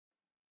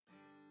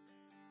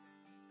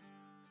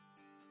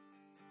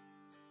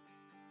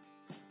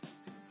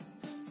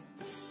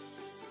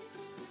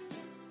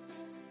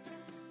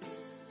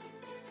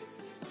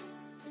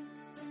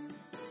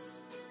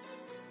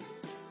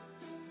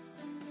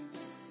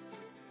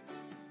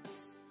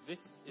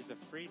This is a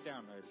free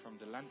download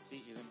from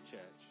Delancey Elim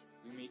Church.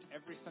 We meet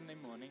every Sunday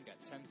morning at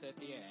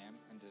 10:30 a.m.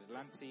 in the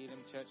Delancey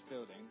Elim Church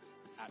building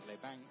at Les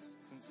Banks,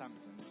 St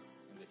Sampson's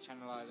in the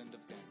Channel Island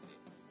of Guernsey.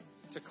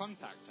 To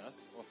contact us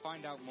or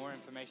find out more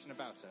information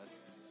about us,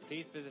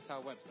 please visit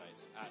our website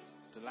at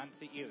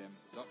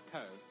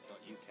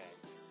delanceyelim.co.uk.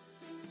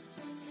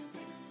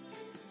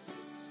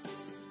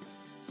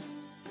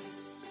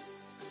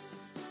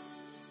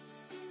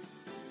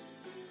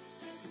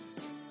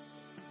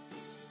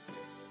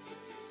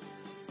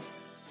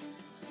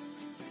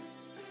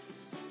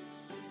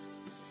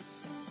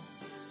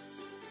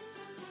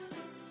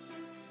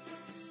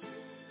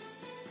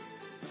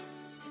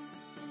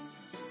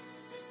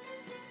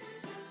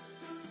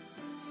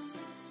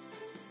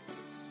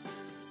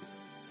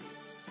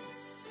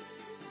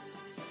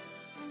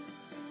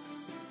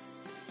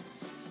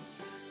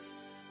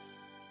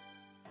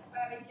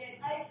 Very good.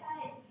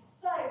 Okay,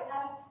 so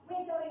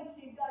we're going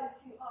to go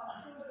to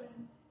our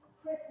children's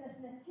Christmas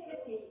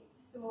nativity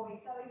story.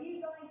 So are you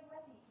guys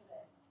ready for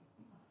this?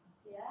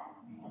 Yeah?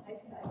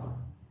 Okay.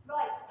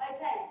 Right,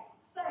 okay.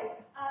 So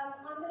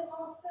I'm going to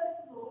ask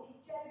first of all, is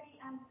Jodie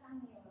and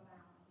Daniel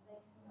around? Are they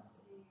coming up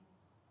to...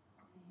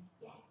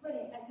 Yes,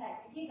 brilliant.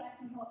 Okay, if you guys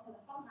can come up to the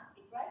front, that'd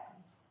be great.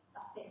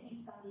 That's it. You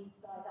stand either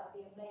side, that would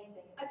be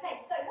amazing.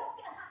 Okay, so what's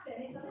going to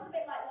happen is a little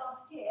bit like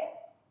last year.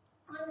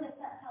 I'm going to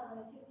tell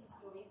the nativity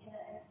story in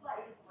a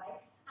slightly different way,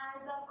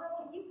 and I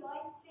want you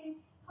guys to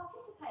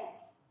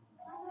participate.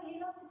 I know you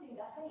love to do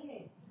that, don't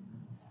you?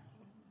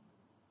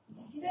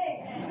 Yes, you do.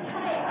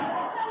 Hey, I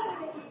know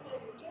that you do.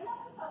 You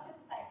love to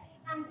participate.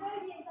 And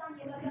Jodie and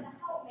Daniel are going to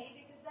help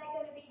me because they're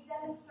going to be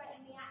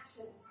demonstrating the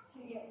actions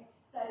to you.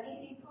 So if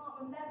you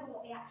can't remember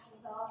what the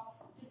actions are,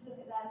 just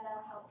look at them,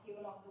 they'll help you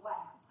along the way.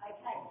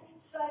 Okay,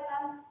 so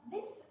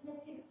this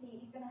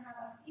nativity is going to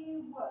have a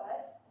few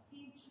words, a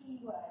few key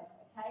words,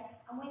 okay?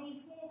 And when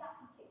you hear that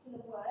particular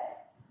word,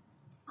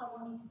 I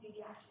want you to do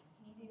the action.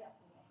 Can you do that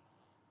for me?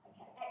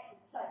 Okay,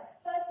 excellent. So,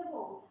 first of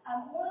all,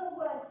 one of the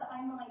words that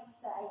I might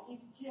say is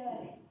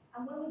journey.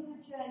 And when we do a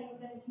journey, we're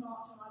going to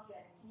march on our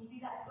journey. Can you do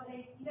that,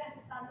 everybody? You don't have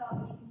to stand up,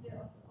 you can do it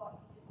on the spot. You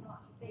can just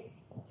march your feet.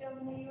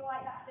 Children, are you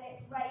alright? That's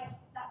it. Great.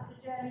 That's the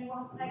journey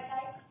one.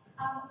 Okay?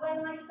 When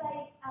I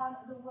say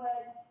the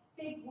word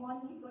big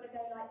one, you've got to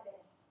go like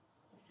this.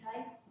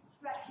 Okay?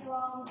 Stretch your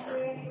arms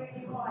really,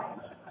 really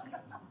wide.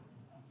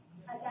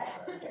 Okay.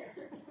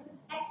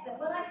 Excellent.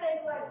 When I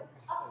say the word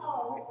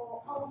uh-oh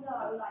or oh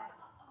no, like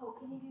uh-oh,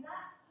 can you do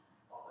that?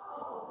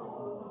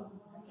 Oh.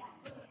 Okay.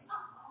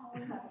 Uh-oh.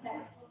 Okay.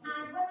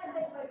 And when I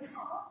say the word can't, I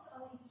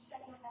want you to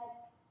shake your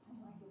head. Oh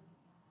my goodness.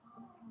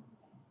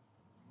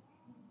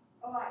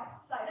 Alright,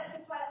 so let's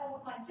just try that one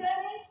more time.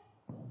 Journey.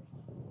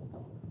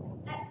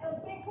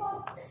 Excellent. Big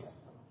one.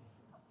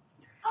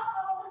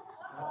 Uh-oh.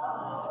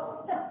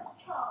 Uh-oh.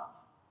 Can't.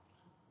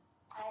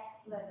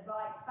 Excellent,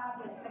 right,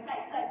 fabulous. Okay,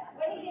 so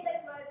when you hear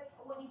those words, I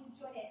want you to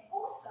join in.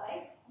 Also,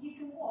 you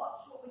can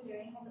watch what we're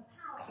doing on the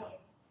PowerPoint.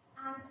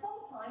 And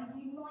sometimes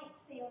you might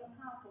see on the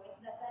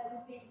PowerPoint that there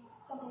will be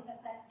something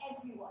that says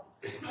everyone.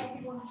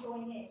 Everyone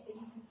join in, so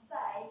you can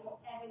say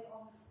whatever's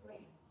on the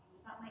screen.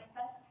 Does that make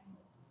sense?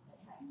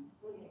 Okay,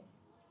 brilliant.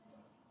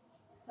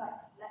 So,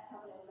 let's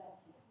have a little look.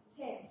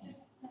 Tim, just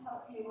to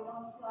help you, we're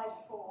on slide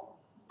 4.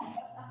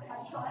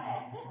 I'll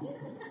try it.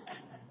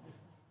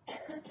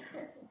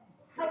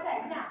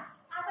 Okay, now,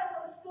 as I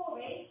got the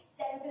story,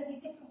 there's going to be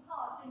different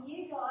parts, and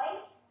you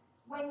guys,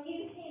 when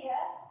you hear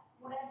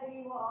whatever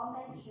you are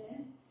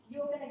mentioned,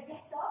 you're going to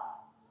get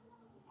up,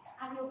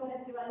 and you're going to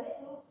do a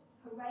little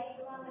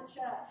parade around the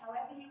church,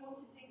 however you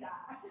want to do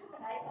that, okay?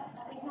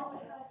 It's not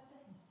the first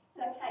thing.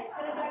 It's okay, it's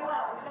going to go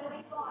well, it's going to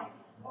be fine,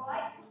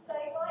 alright? So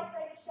if I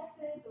say the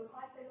shepherds, or if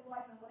I say the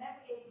wise men,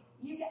 whatever it is,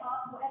 you get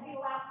up, whatever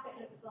your outfit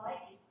looks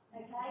like,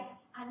 okay?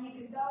 And you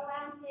can go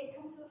around here,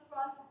 come to the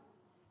front.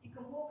 You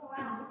can walk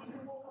around, you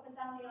can walk up and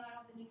down the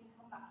aisles, and you can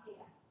come back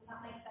here. Does that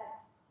make sense?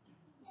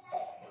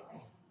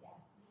 Yes.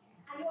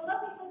 And your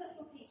lovely Sunday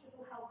school teachers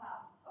will help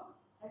out.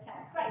 Okay,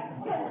 great.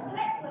 Good.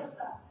 Excellent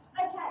stuff.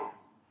 Okay,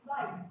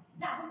 right.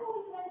 Now, before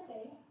we do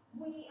anything,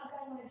 we are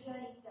going on a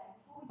journey today.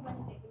 Before we do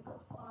anything, we've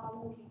got to put on our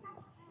walking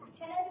boots.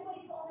 Can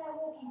everybody put on their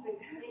walking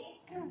boots, please?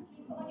 Can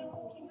you put on your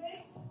walking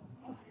boots?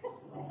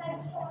 Okay,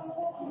 put on your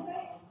walking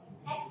boots.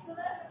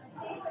 Excellent.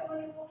 Please put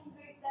on your walking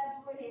boots. They're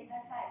brilliant.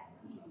 Okay.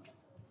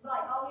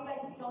 Right, are we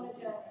ready to go on a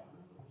journey?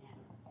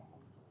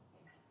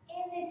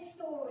 In this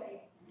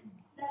story,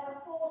 there are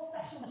 4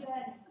 special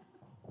journeys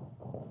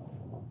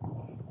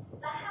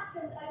that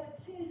happened over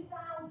 2,000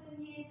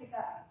 years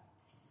ago.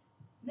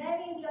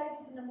 Mary and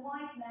Joseph and the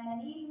wise men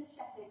and even the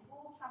shepherds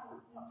all travelled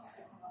a long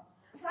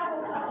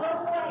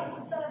way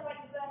to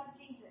celebrate the birth of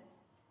Jesus.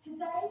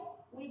 Today,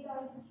 we're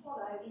going to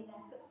follow in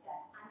their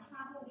footsteps and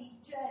travel these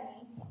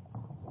journeys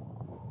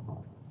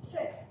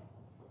too.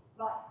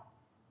 Right,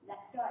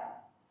 let's go.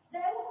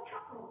 There was a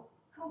couple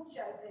called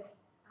Joseph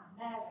and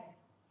Mary.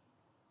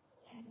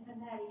 Joseph and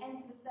Mary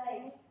enter the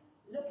stage.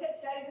 Look at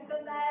Joseph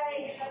and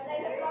Mary. Don't they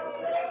look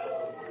lovely?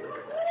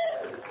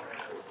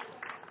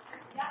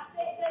 That's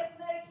it, Joseph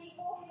and Mary.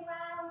 Keep walking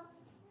around.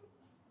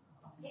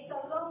 It's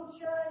a long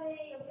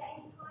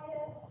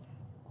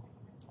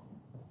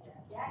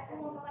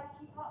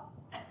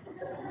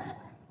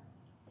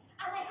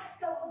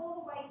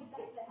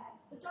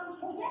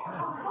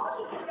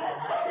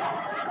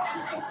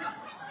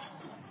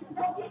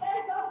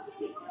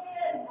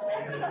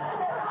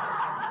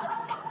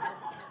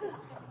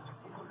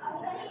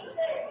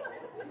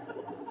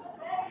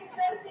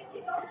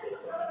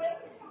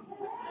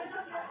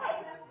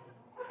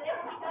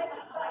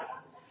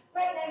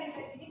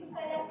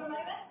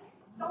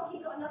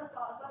another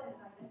part as well in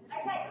a moment.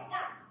 Okay,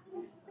 now,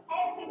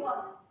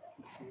 everyone,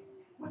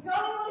 we're going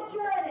on a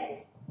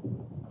journey.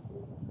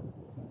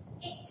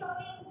 It's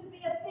going to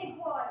be a big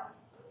one.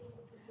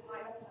 You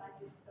might recognise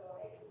this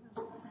story.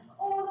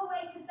 All the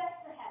way to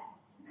Bethlehem,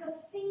 because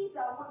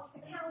Caesar wants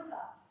to count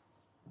us.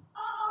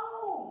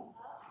 Oh!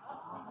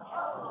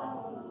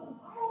 Oh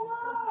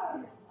no!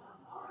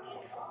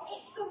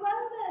 It's the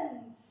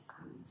Romans.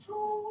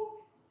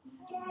 Tall,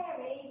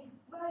 scary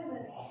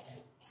Romans.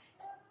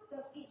 So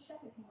each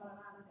shepherd can go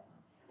around with it.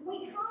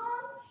 We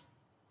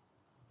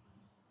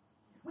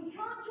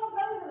can't jump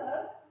over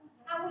them,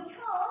 and we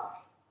can't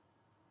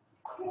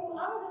crawl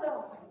under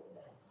them.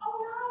 Oh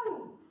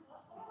no!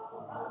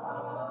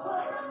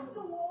 We'll have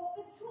to walk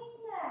between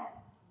them.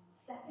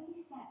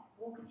 Steppity step,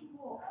 walkity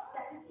walk,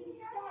 steppity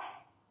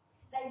step.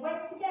 They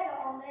went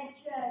together on their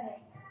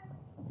journey.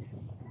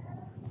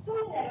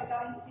 Soon they were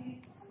going to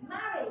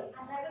marry,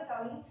 and they were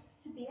going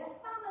to be a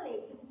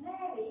family, because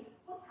Mary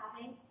was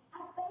having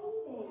a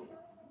baby.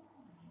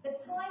 The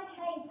time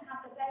came to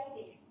have the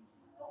baby.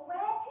 But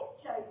where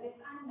did Joseph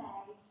and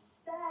Mary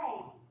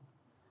stay?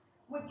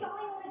 We're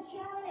going on a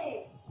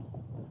journey.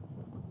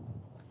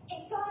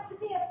 It's going to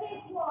be a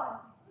big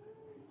one.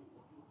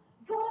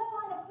 Got to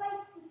find a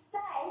place to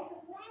stay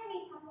because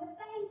Mary's having a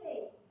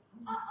baby.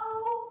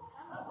 Uh-oh.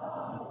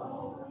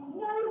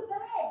 No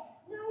bed.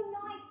 No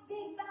nice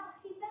big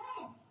bouncy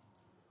bed.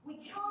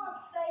 We can't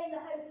stay in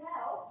the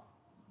hotel.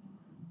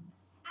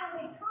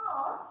 And we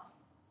can't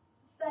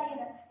stay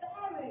in a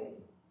spare room.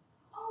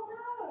 Oh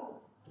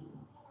no.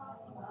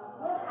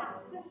 We'll have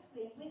to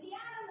sleep with the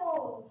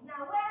animals.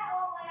 Now, where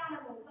are my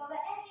animals? Are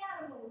there any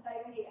animals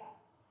over here?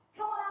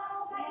 Come on,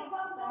 animals, take your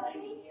clothes off,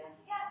 please.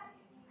 Yeah.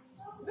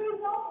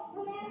 Rudolph,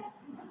 brilliant.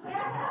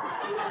 Yeah.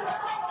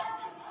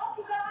 Off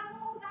you go,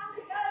 animals, down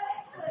you go.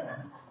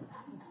 Excellent.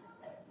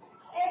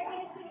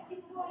 Every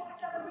activity story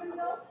has got a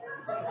Rudolph.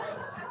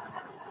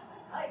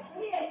 Like,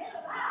 brilliant.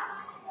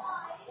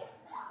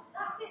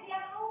 That's it, the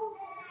animals.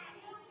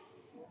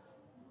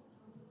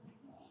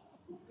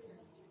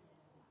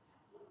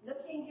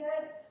 Looking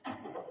good.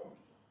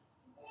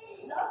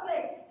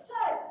 Lovely. So,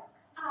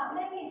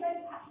 Mary and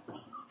Joseph had to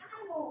speak to the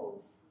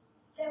animals.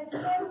 There was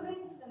no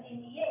room for them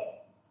in the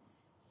inn.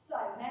 So,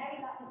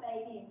 Mary wrapped the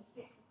baby in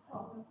strips of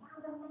cloth and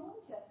found a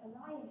manger to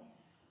lie in.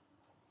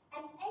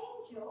 An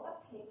angel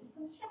appeared to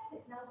some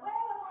shepherds. Now, where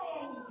are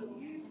my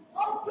angels?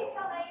 Oh, pick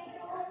up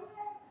angels.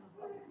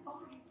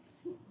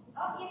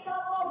 Up you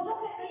come. Oh, look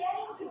at the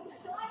angels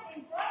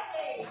shining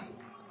brightly.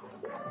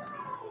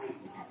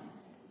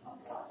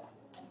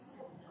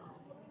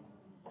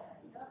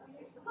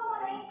 Come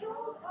on,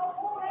 angels. Oh,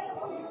 more angels.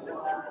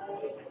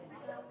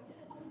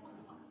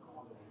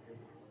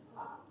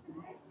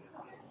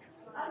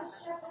 And the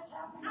shepherds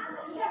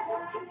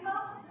can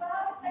come as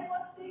well if they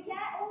want to.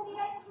 Yeah, all the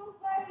angels,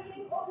 where are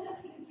you? Oh,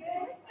 looking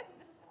good.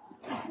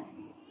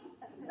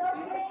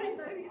 Lovely.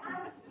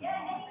 And,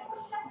 yeah, any more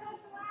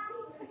shepherds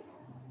around?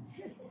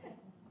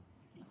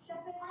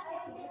 Shepherds,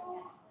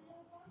 angels.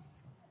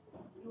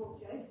 You're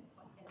Joseph.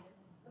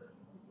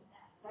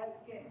 Very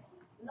good.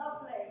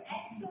 Lovely.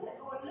 Excellent.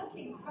 Oh,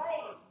 looking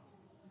great.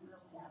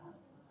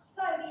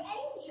 So the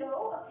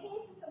angel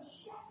appeared to some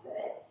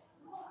shepherds,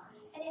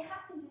 and it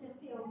happened in a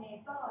field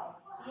nearby.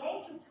 The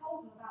angel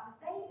told them about the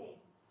baby,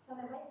 so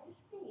they went to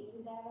see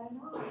with their own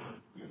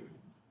eyes.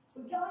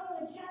 We're going on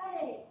a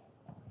journey.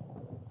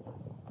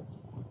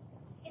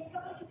 It's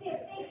going to be a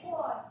big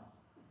one.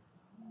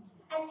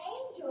 An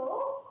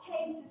angel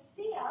came to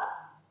see us.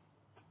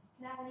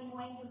 Now, any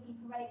more angels can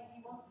parade if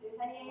you want to.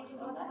 Any angels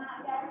want to come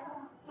out again?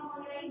 Come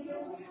on, you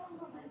angels.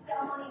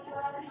 Come on, each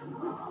other.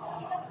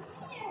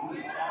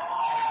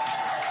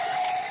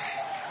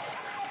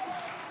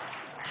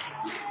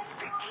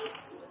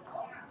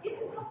 You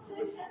can come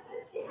too,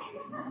 shepherds.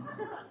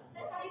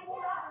 Let's have you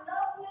all out.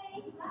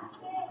 Lovely. That's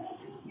it.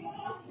 Looking good.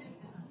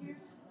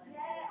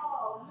 Yeah.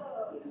 Oh,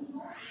 look. In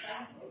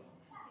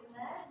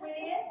there.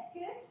 Brilliant.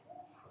 Good.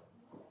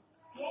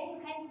 The angel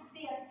came to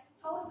see us,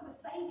 told us of a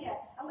Saviour,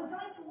 and we're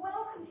going to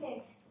welcome him.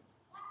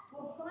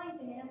 We'll find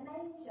him in a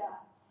manger.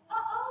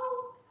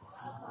 Uh-oh!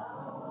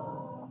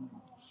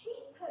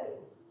 Sheep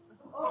poo.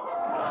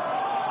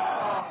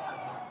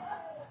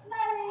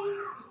 Smelly,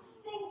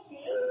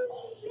 stinky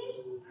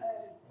sheep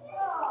poo.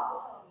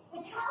 Oh, we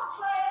can't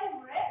fly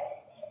over it,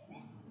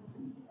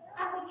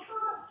 and we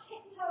can't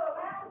tiptoe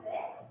around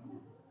it.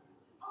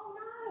 Oh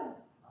no!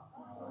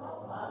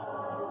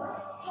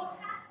 We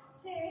have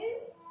to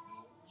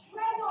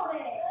tread on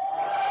it.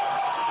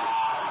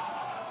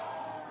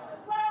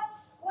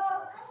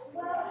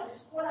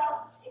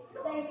 Well,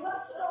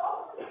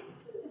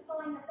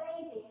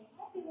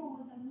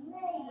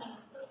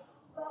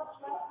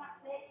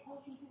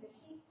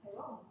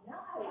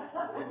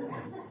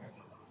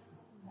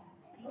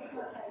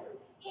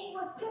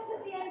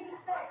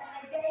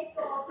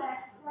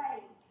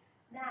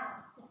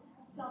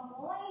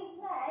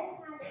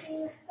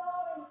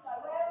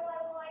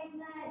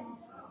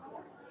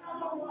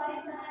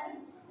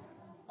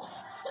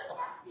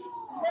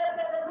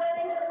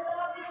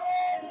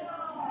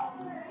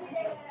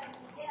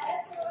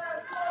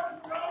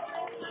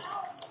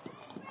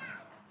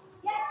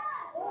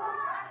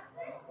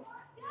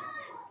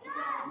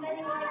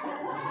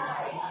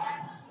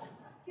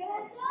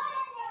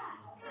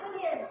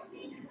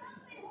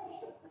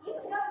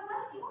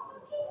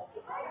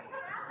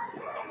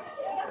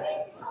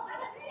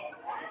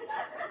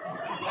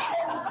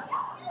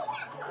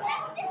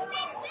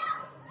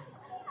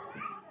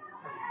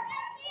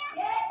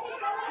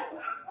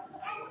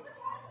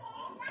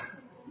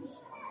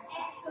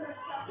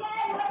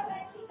 Yeah, well,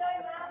 let's keep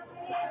going round.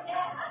 Brilliant,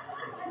 yeah.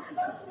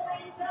 Lots of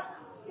later.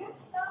 Good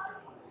stuff.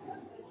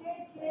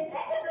 Good.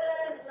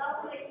 Excellent.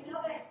 Lovely.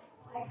 Love it.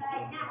 Okay,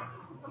 now,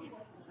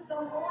 the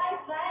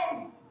wise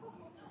men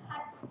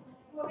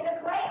were in a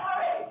great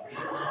hurry.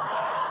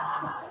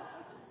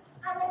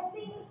 And they'd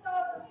seen the star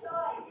of the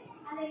sky,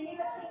 and they knew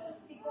a king was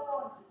to be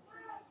born.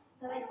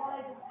 So they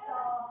followed the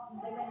star,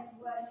 they went to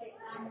worship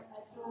and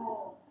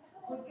adore.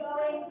 We're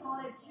going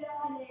on a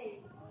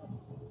journey.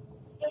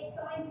 It's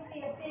going to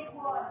be a big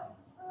one.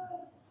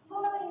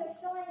 Following the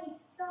shining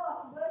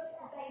star to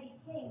worship the baby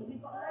king, we've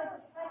got loads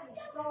of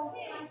presents from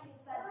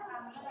frankincense and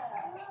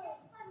myrrh.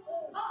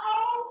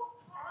 Uh-oh!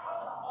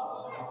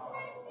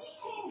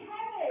 King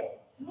Herod,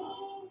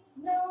 mean,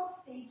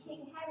 nasty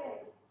King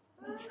Herod.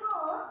 We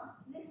can't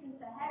listen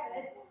to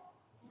Herod.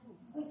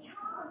 We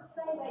can't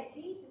say where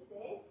Jesus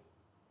is.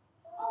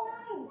 Oh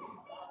no!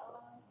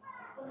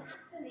 We'll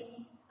have to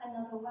lead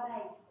another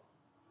way.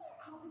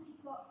 Hoppity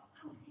plot.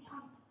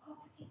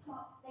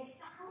 They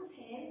found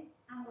him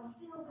and were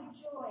filled with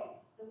joy.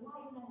 The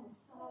wise men were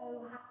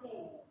so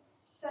happy.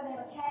 So they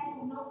were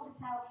careful not to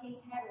tell King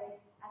Herod,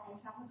 and they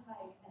travelled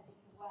home a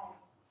different way.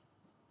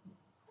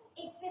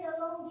 It's been a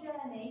long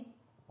journey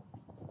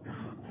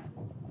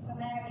for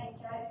Mary and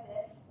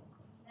Joseph.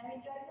 Mary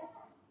and Joseph?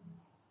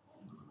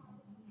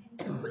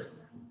 It's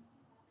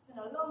been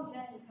a long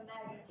journey for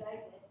Mary and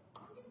Joseph.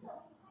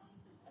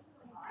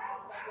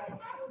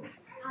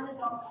 And the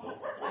donkey.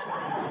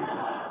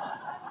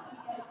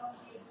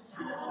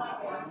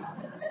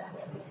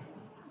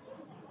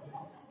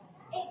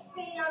 It's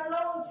been a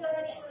long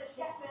journey for the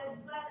shepherds.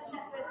 Where are the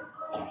shepherds?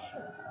 Go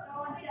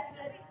on,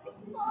 shepherds.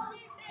 It's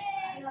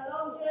been a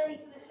long journey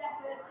for the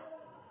shepherds.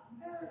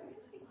 And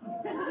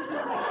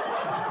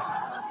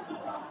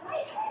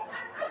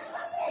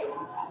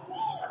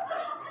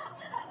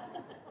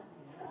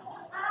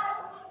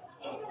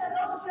it's been a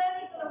long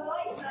journey for the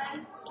wise men.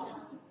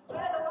 Where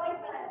are the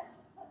wise men?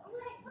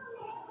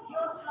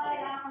 You're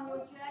tired out on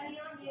your journey,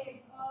 aren't you?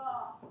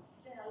 Oh,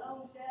 it's been a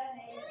long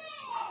journey.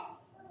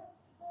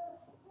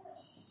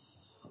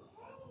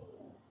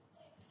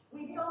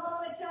 We've gone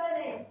on a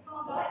journey. Come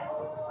on, guys.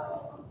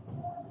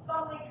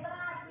 But we're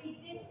glad we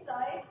did so.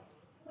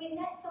 We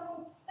met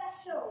someone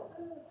special.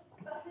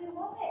 But who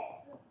was it?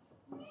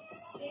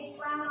 Big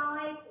brown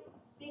eyes,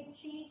 big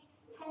cheeks,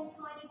 10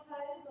 tiny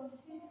toes on 2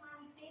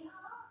 tiny feet.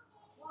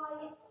 Why,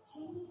 it's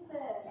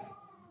Jesus.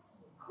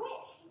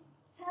 Quick,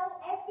 tell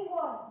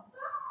everyone.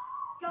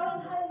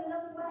 Going home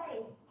another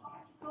way.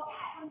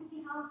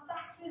 Humpty Hump,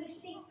 back through the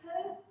sheep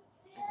poo.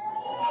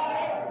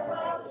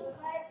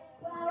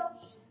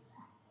 Squelch.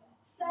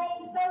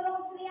 Saying so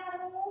long to the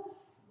animals.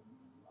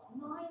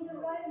 Mind the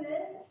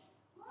Romans.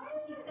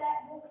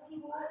 Walkity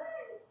walk.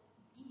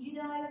 You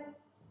know,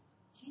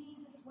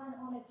 Jesus went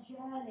on a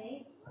journey.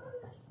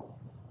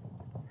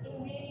 It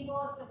really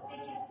was the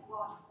biggest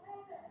one.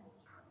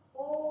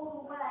 All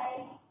the way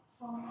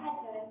from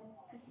heaven,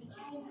 because he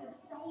came to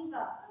save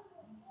us.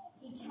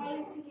 He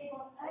came to live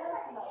on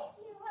earth, love.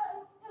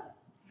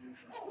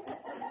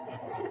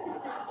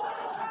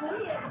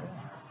 Brilliant.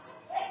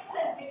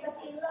 Excellent, because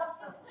he loves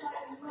us so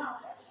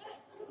much.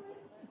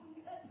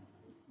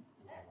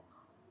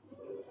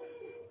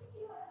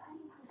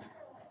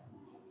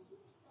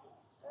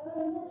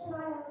 When the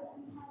child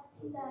had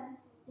to learn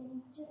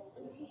things just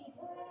as he did,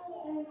 though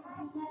he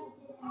never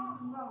did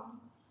anything wrong.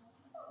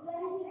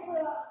 When he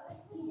grew up,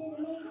 he did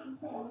amazing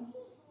things.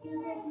 He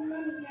did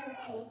many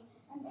miracles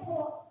and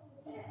taught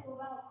people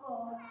about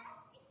God.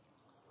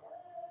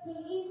 He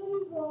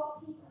even brought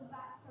people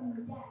back from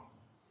the dead.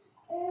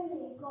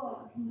 Only God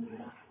can do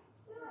that.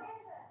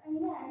 And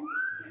then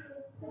he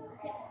was put to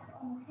death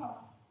on the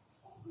cross.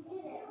 He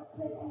did it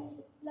because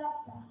he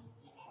loved us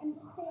and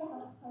to save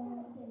us from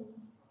our sins.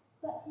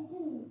 But he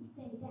didn't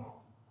stay dead.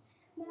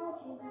 Now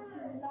Jesus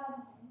is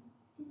alive again.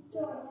 His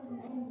story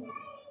hasn't ended.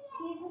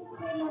 Jesus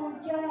came on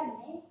a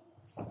journey.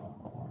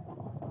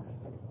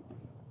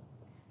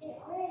 It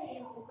really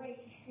is the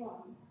greatest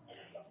one.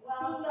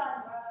 Well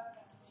done.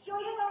 Show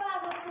him a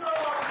round of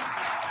applause.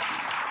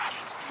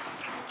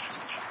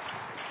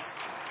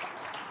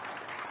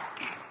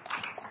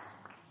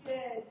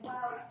 Good,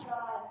 well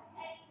done.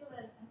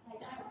 Excellent.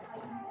 Okay,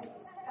 now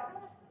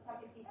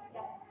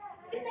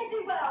didn't they do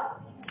well?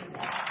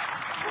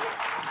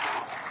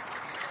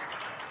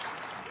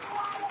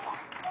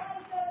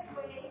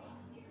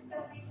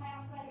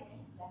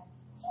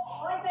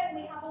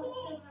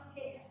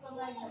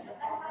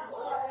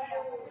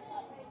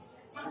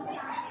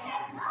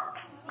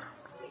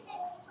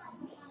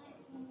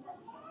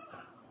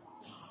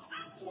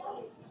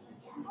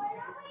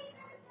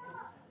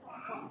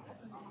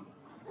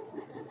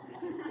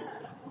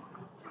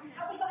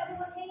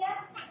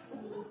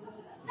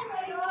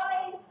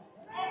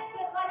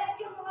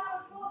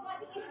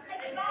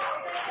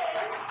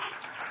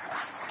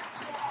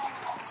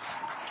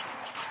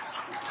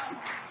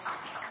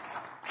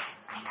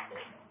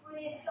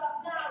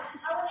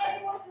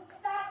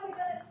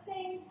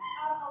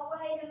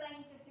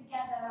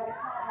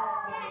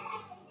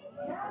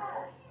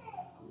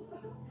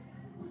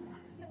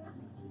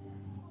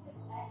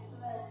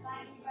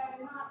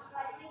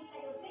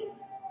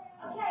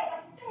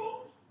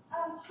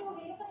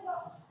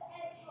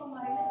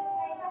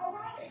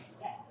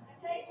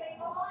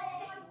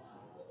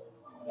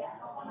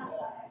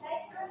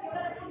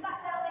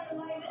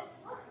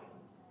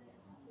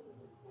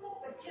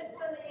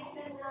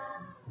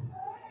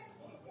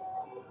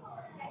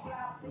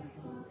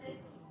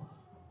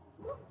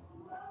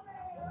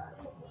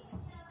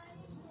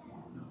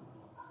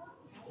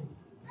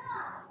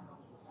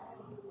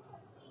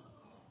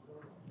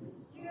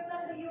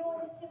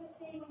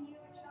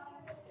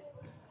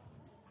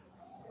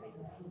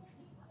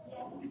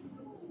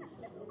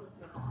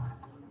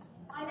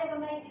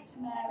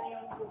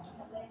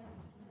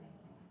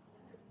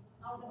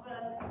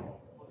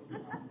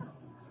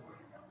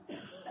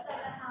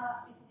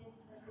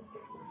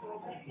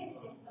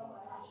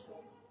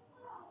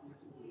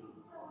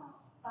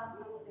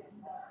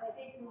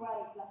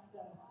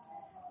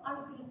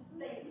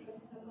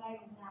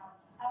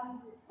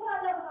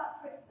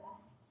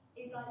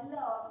 is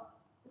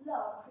I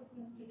love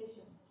Christmas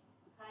traditions.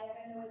 Okay, I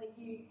don't know whether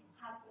you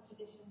have some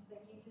traditions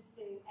that you just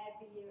do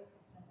every year at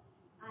Christmas,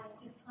 and it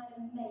just kind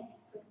of makes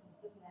Christmas,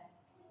 doesn't it?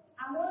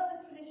 And one of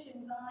the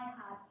traditions that I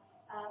had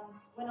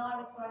when I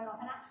was growing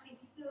up, and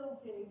actually still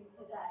do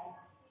today,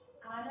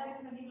 and I know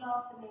some of you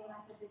laughed at me when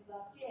I said this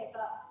last year,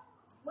 but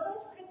one of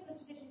the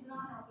Christmas traditions in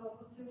our household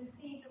was to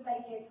receive the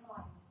Radio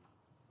Times.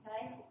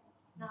 Okay?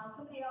 Now,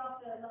 somebody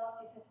after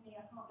last year said to me,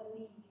 I can't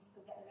believe you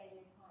still get the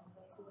Radio Times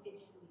when it's all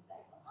digital these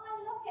days. I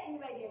love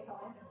getting the Radio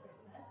Times at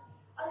Christmas.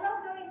 I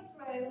love going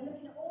through and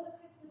looking at all the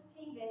Christmas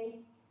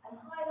TV and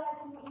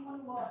highlighting what you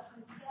want to watch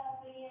and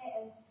circling it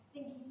and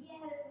thinking,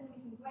 yeah, there's going to be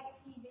some great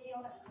TV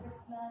on at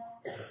Christmas.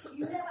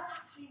 You never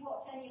actually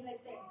watch any of those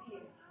things, do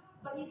you?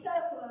 But you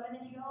circle them and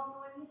then you go, oh, no,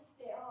 I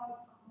missed it.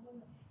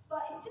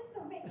 But it's just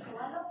a ritual.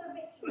 I love the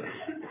ritual of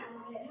sitting down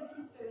with it,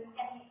 looking through and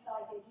getting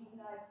excited, even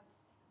though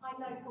I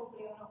know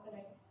probably I'm not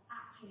going to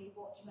actually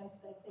watch most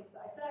of those things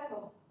that I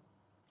circle.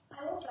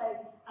 I also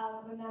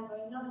remember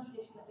another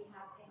tradition that we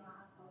had in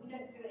our household. We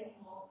don't do it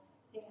anymore,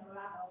 being we're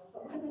adults,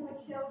 but when we were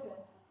children,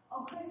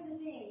 on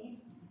Christmas Eve,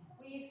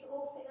 we used to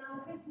all sit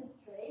around the Christmas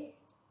tree,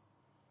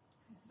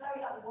 very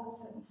like the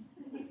Waltons.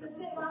 We used to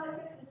sit around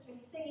the Christmas tree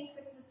singing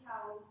Christmas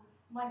carols.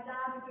 My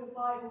dad would do a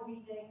Bible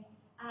reading,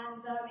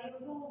 and it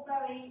was all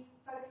very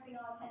focusing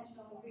our attention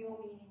on the real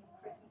meaning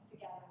of Christmas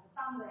together as a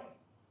family.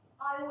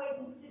 I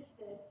always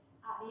insisted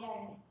at the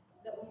end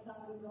that we sang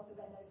Rudolph the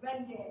Red-Nosed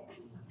Reindeer.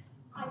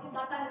 I think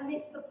I kind of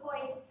missed the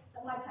point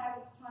that my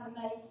parents were trying to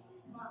make,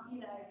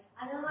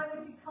 and then I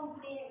would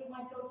accompany it with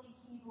my dodgy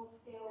keyboard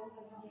skills,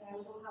 and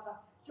we'd all have a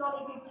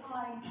jolly good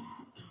time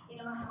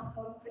in our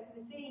household on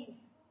Christmas Eve.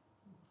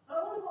 But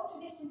I wonder what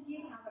traditions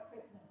you have at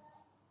Christmas.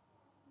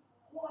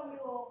 What are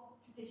your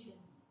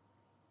traditions?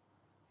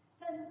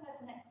 Turn to the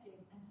person next to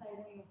you and say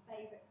one of your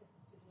favourite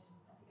Christmas traditions.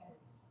 There we go.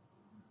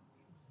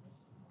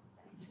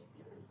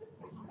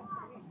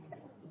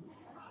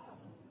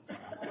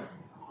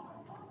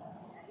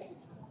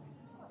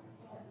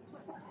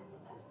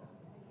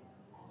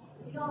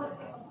 You don't want to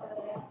pick on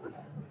somebody else.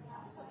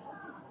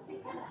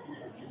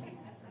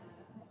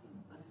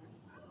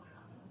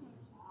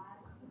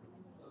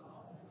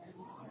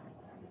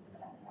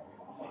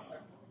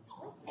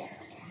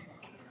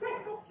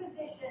 Christmas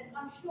traditions,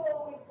 I'm sure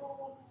we've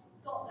all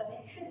got them.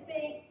 It could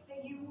be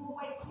that you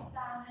always sit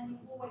down and you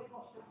always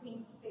watch the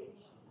Queen's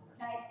speech.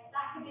 Okay?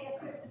 That could be a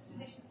Christmas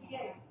tradition for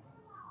you.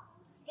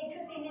 It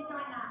could be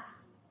midnight mass.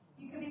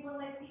 You could be one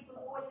of those people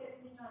that always goes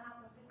to midnight mass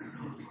on Christmas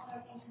Eve, one of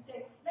those things to do.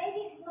 Maybe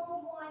it's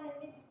mulled wine and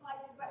mince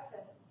pies for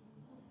breakfast.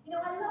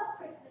 I love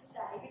Christmas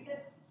Day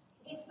because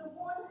it's the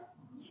one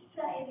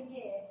day of the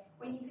year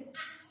when you can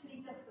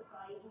actually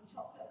justify eating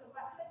chocolate for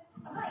breakfast.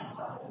 I might eat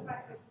chocolate for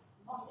breakfast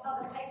on the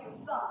other occasions,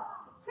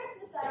 but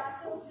Christmas Day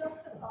I feel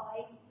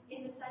justified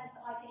in the sense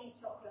that I can eat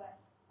chocolate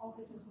on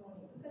Christmas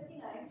morning. Because, you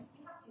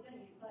have to, don't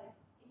you? It's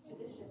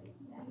tradition.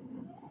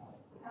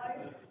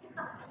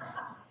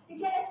 You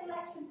get a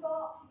selection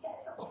box, you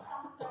get a chocolate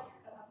Santa,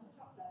 go have some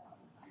chocolate.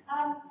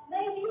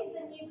 Maybe it's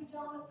a new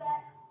pyjama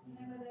set.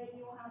 Whether in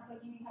your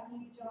household you have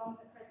new pyjamas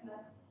at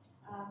Christmas.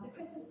 The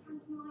Christmas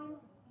pantomime.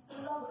 I used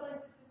to love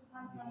going to the Christmas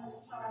pantomime as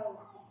a child.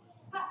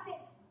 Perhaps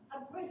it's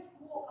a brisk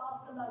walk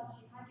after lunch.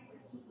 You've had your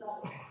Christmas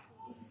lunch.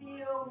 You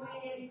feel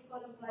really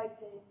full and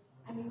bloated.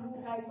 And you all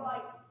go,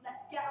 right,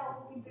 let's get our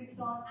walking boots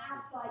on,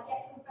 outside,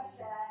 get some fresh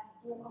air,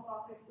 walk off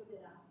our Christmas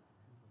dinner.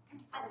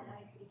 I don't know,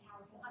 it could be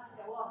carrots, I could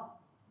go on.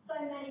 So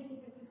many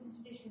different Christmas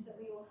traditions that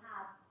we all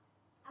have.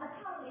 And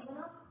apparently, when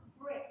us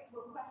Brits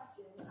were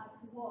questioned as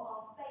to what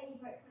our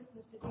favourite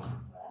Christmas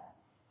traditions were,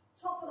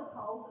 top of the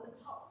polls at the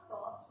top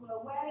spots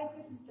were wearing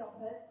Christmas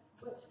jumpers,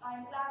 which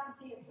I'm glad to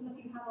see that some of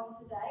you have on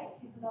today,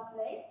 which is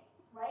lovely.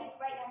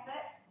 Great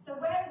effort. So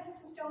wearing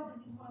Christmas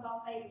jumpers is one of our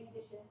favourite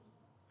traditions.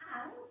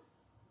 And,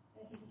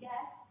 if you can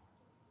guess,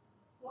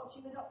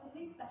 watching the Doctor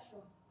Who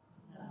special.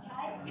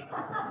 Okay?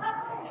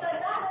 So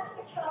that has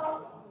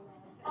become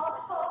our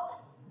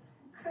top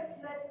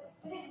Christmas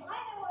tradition. I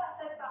know what that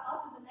says about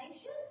us as a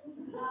nation.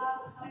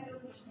 I don't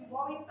know if we should be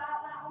worried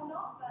about that or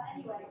not, but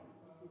anyway.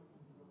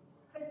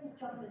 Christmas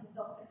jumpers and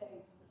Doctor Who.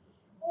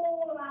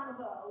 All around the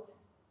world,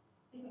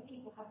 different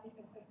people have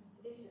different Christmas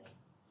traditions.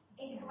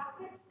 In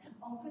Caracas,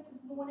 on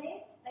Christmas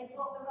morning, they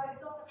block the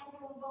roads off and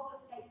everyone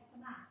roller skates to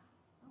mass.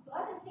 So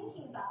I've been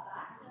thinking about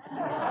that.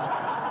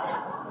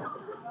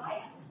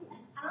 Right?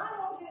 And I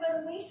wonder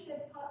whether we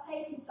should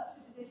partake in such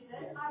a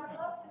tradition. I would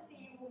love to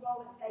see you all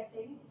roller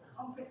skating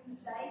on Christmas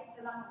Day,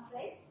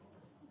 Delancey.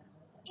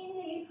 In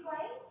the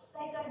Ukraine,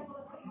 they don't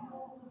bother putting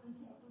baubles and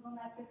tinsels on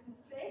their Christmas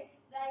tree.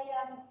 They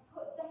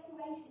put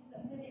decorations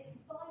that mimic the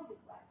spider's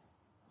web.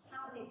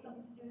 Apparently it's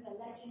something to do with a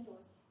legend or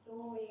a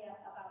story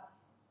about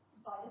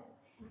spiders.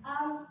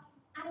 And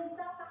in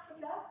South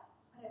Africa,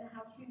 I don't know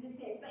how true this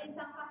is, but in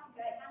South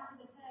Africa it counts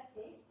as a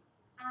turkey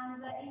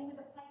and in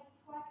with a plate of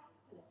fried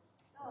caterpillars.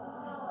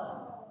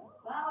 Oh.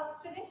 Well,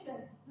 it's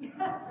tradition.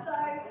 So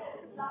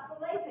that's what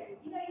they do.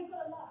 You've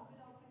got to love a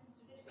good old Christmas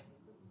tradition.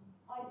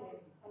 I do.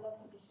 I love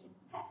traditions.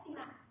 Pepsi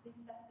Max this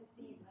festive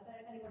season. I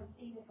don't know if anyone's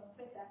seen this on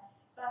Twitter,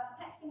 but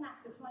Pepsi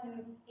Max are trying to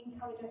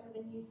encourage us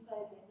with a new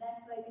slogan. Their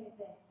slogan is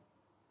this: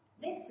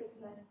 this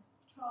Christmas,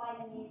 try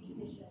a new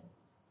tradition.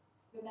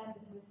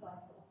 Remember to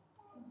recycle.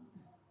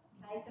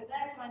 Okay, so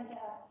they're trying to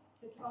get us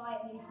to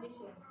try a new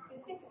tradition,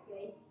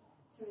 specifically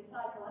to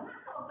recycle. And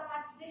that's not a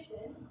bad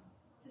tradition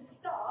to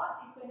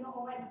start if we're not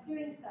already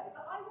doing so.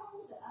 But I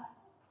wonder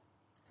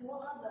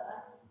what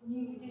other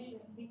new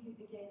traditions we could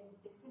begin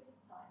this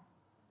Christmas time.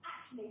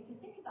 Actually, to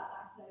think about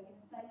that slogan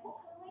and say,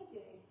 what can I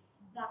do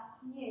that's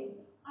new?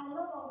 I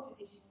love old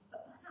traditions,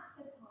 but perhaps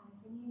there's time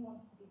for new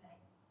ones to be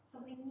made.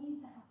 Something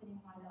new to happen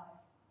in my life.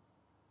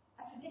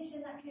 A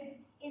tradition that could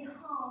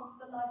enhance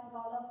the life of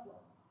our loved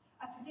ones.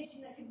 A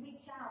tradition that could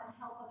reach out and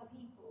help other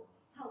people,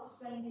 help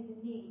strangers in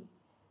need.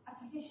 A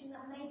tradition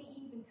that maybe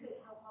even could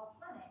help our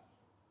planet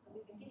that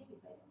we've been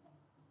gifted with.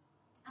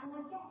 And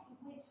I guess if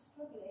we're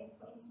struggling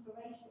for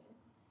inspiration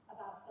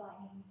about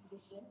starting a new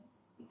tradition,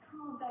 we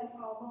can't go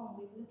far wrong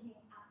with looking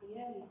at the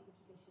earliest of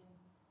traditions,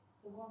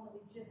 the one that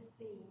we've just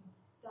seen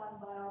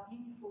done by our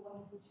beautiful,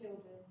 wonderful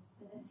children,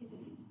 the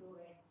Nativity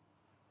story.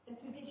 The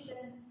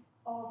tradition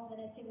of the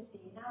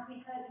Nativity. And as we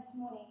heard this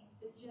morning,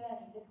 it's the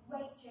journey, the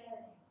great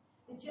journey.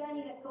 The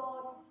journey that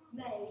God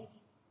made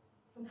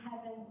from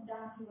heaven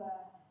down to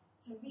earth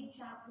to reach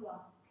out to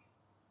us,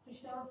 to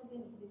show us the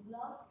glimpse of his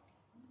love,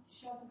 to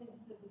show us the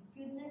glimpse of his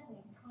goodness and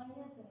his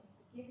kindness and his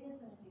forgiveness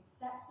and his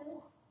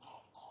acceptance.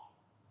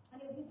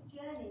 And it was this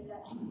journey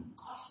that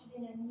ushered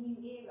in a new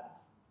era.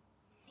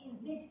 It was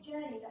this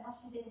journey that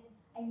ushered in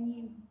a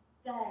new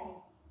day.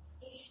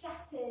 It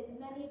shattered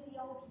many of the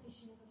old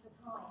traditions of the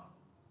time.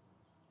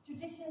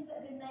 Traditions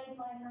that had been made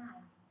by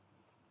man.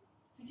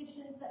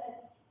 Traditions that had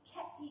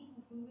kept people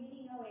from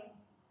really knowing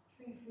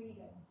true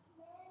freedom.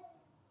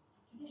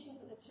 Traditions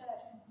that the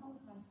church can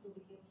sometimes still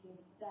be guilty of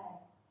today.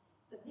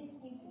 But this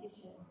new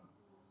tradition,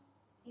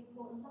 it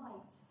brought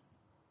light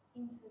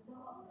into the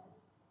darkness.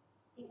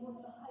 It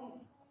was the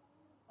hope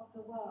of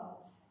the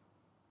world.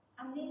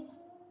 And this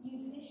new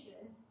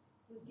tradition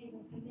was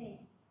given for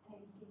me, and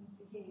it was given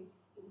for you.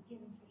 It was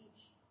given for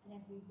each and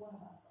every one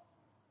of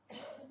us.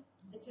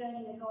 The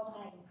journey that God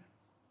made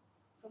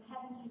from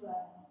heaven to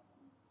earth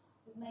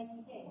was made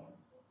for him,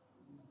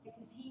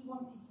 because he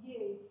wanted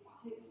you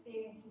to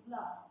experience his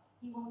love.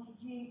 He wanted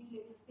you to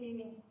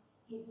experience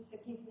his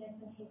forgiveness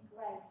and his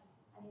grace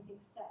and his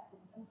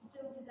acceptance. And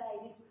still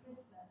today, this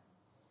Christmas,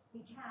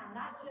 we can.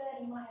 That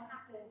journey might have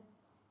happened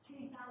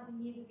 2,000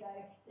 years ago.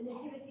 The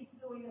Nativity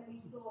story that we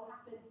saw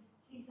happened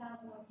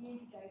 2,000 odd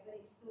years ago,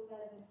 but it's still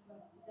relevant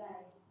for us today,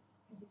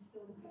 because it's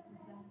still the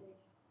Christmas message.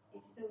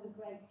 It's still the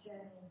great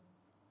journey.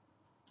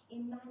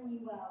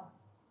 Emmanuel.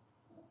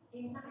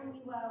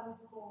 Emmanuel was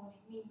born.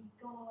 It means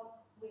God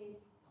with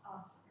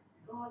us.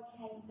 God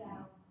came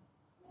down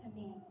to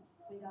meet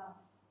with us.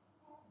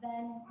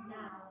 Then,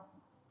 now,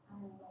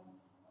 and always.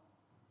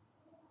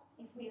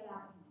 If we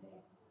allow him to.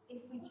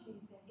 If we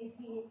choose him. If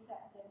we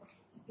accept him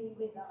to be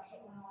with us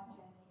on our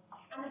journey.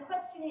 And the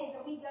question is,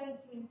 are we going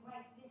to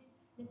embrace this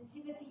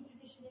nativity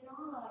tradition in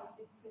our lives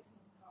this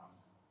Christmas time?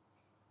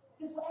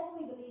 Because whatever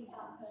we believe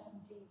about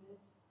person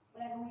Jesus,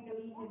 whatever we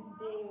believe him to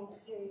be or to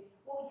do,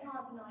 what we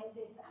can't deny is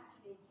this: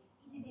 actually,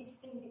 he did these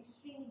things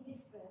extremely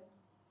different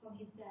from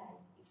his day,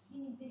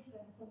 extremely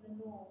different from the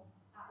norm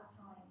at the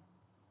time.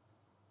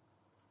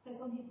 So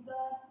from his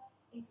birth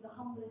into the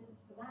humblest of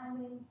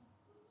surroundings,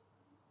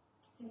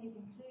 to his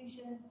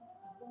inclusion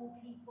of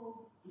all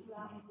people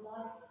throughout his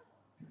life,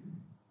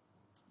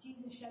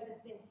 Jesus showed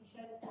us this. He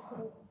showed us the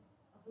importance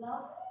of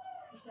love.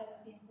 He showed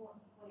us the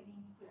importance of what it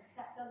means to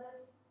accept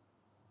others,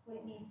 what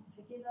it means to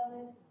forgive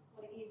others,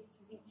 what it is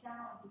to reach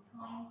out and be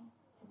kind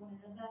to one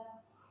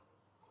another.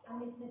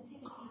 And this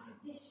nativity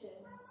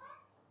tradition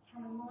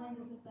can remind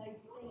us of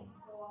those things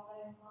for our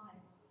own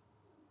lives.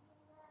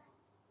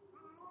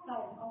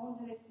 So, I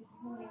wonder if this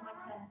morning I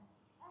can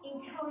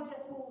encourage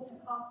us all to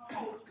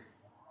partake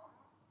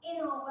in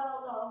our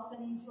well-loved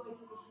and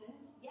enjoyed traditions.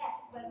 Yes,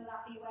 whether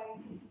that be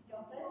wearing Christmas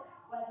jumpers,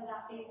 whether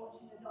that be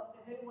watching the Doctor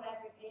Who,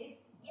 whatever it is.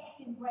 Yes,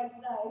 embrace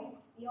those,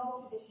 the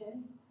old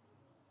traditions.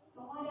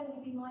 But why don't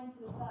we be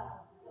mindful as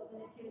well of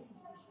the nativity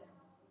tradition?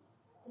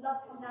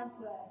 Love come down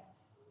to earth,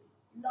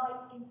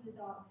 light into the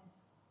darkness,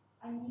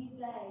 a new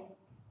day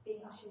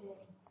being ushered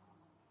in.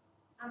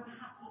 And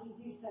perhaps as we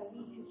do so,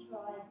 we could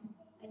try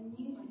a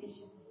new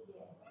tradition this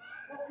year.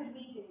 What could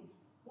we do?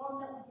 One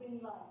that would bring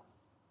light,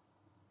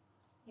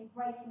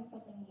 embracing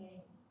something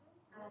new.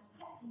 And as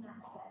Pepsi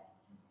Max said,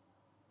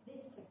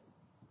 this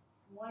Christmas,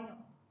 why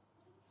not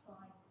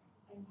try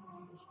a new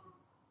tradition?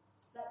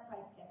 Let's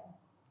pray together.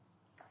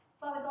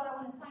 Father God, I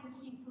want to thank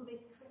you for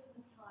this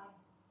Christmas time.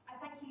 I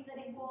thank you that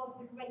it was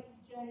the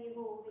greatest journey of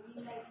all, that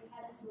you made from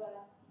heaven to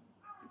earth,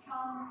 to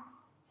come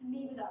to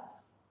meet with us,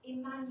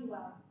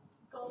 Emmanuel,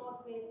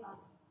 God with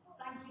us.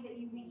 Thank you that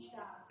you reached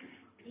out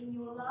in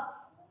your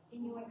love,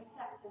 in your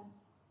acceptance,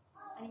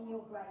 and in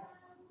your grace.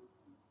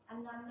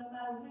 And that no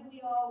matter who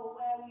we are or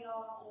where we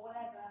are or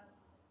whatever,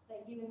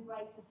 that you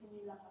embrace us and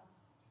you love us.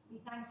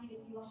 We thank you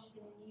that you ushered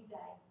in a new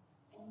day,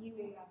 a new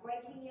era,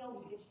 breaking the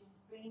old traditions,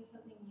 bringing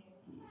something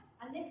new.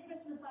 And this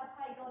Christmas I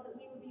pray, God, that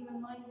we would be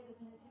reminded of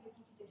the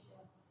nativity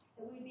tradition,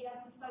 that we'd be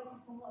able to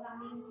focus on what that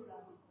means to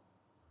us.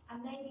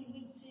 And maybe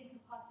we too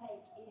could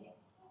partake in it.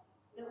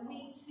 That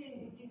we too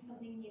would do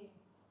something new.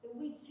 That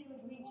we too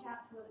would reach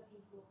out to other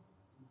people.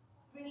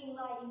 Bringing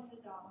light into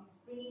the darkness,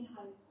 bringing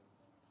hope.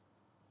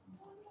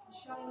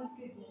 Showing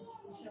goodness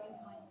and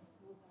showing kindness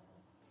towards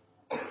others.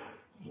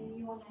 In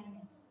your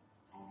name,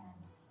 amen.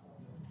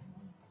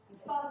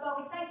 Father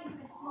God, we thank you for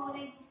this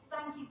morning.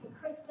 Thank you for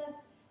Christmas.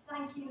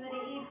 Thank you that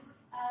it is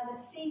the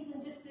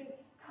season just to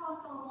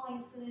cast our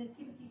minds to the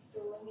nativity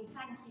story, and we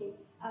thank you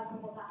for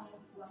what that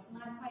means to us.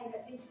 And I pray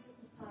that this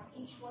Christmas time,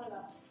 each one of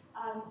us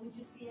would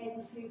just be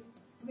able to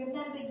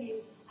remember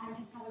you and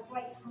just have a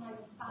great time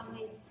with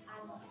family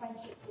and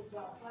friendships as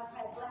well. So I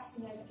pray a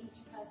blessing over each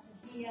person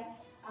here.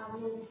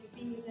 Lord, would you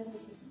be with them,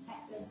 would you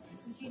protect them,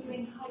 would you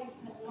bring hope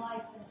and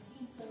life and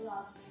peace and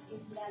love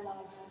into their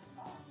lives as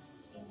well.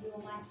 In your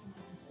mighty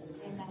name.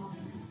 Amen.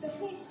 So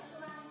please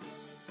come around.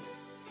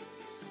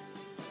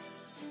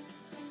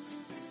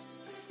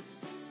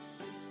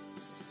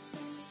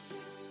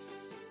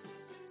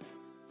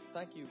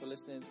 Thank you for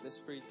listening to this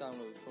free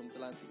download from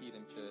Delancey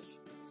Elim Church.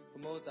 For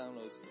more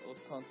downloads or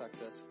to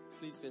contact us,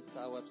 please visit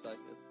our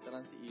website at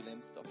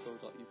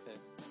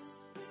delanceyelim.co.uk.